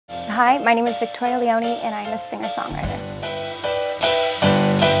Hi, my name is Victoria Leone and I'm a singer-songwriter.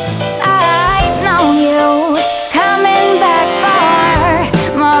 I know you coming back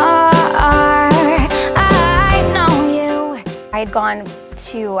for more. I know you. I had gone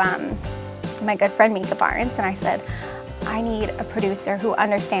to my good friend Mika Barnes and I said, I need a producer who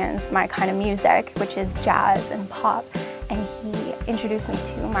understands my kind of music, which is jazz and pop, and he introduced me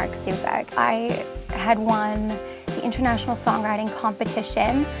to Mark Zubek. I had won the International Songwriting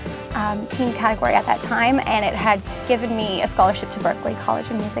Competition teen category at that time, and it had given me a scholarship to Berklee College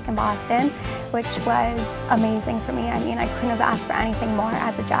of Music in Boston, which was amazing for me. I mean, I couldn't have asked for anything more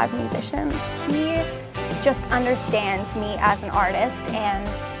as a jazz musician. He just understands me as an artist, and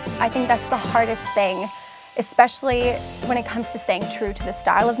I think that's the hardest thing, especially when it comes to staying true to the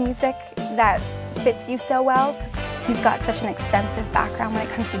style of music that fits you so well. He's got such an extensive background when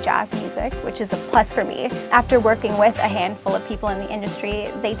it comes to jazz music, which is a plus for me. After working with a handful of people in the industry,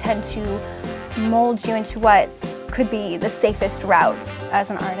 they tend to mold you into what could be the safest route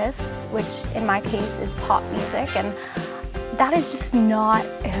as an artist, which in my case is pop music, and that is just not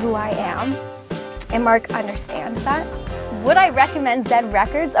who I am. And Mark understands that. Would I recommend Zedd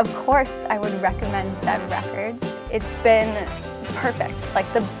Records? Of course I would recommend Zedd Records. It's been perfect,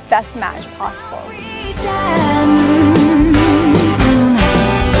 like the best match possible.